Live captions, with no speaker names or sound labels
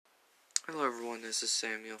Hello everyone, this is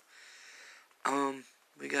Samuel.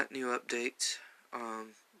 We got new updates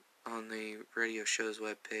on the radio show's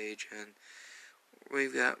webpage, and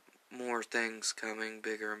we've got more things coming,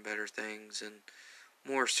 bigger and better things, and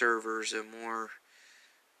more servers and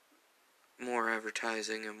more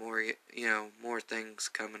advertising and more things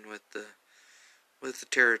coming with the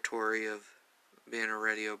territory of being a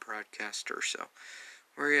radio broadcaster. So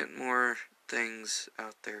we're getting more things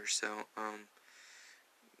out there. So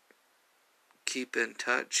keep in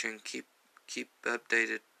touch and keep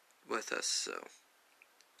updated with us. So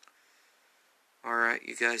alright,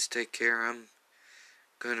 you guys take care. I'm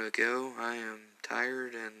gonna go. I am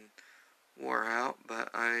tired and wore out, but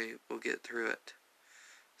I will get through it.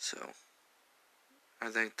 So I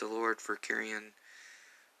thank the Lord for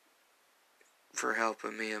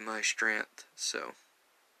helping me in my strength. So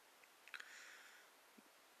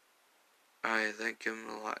I thank Him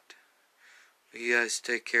a lot. You guys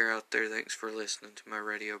take care out there. Thanks for listening to my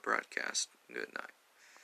radio broadcast. Good night.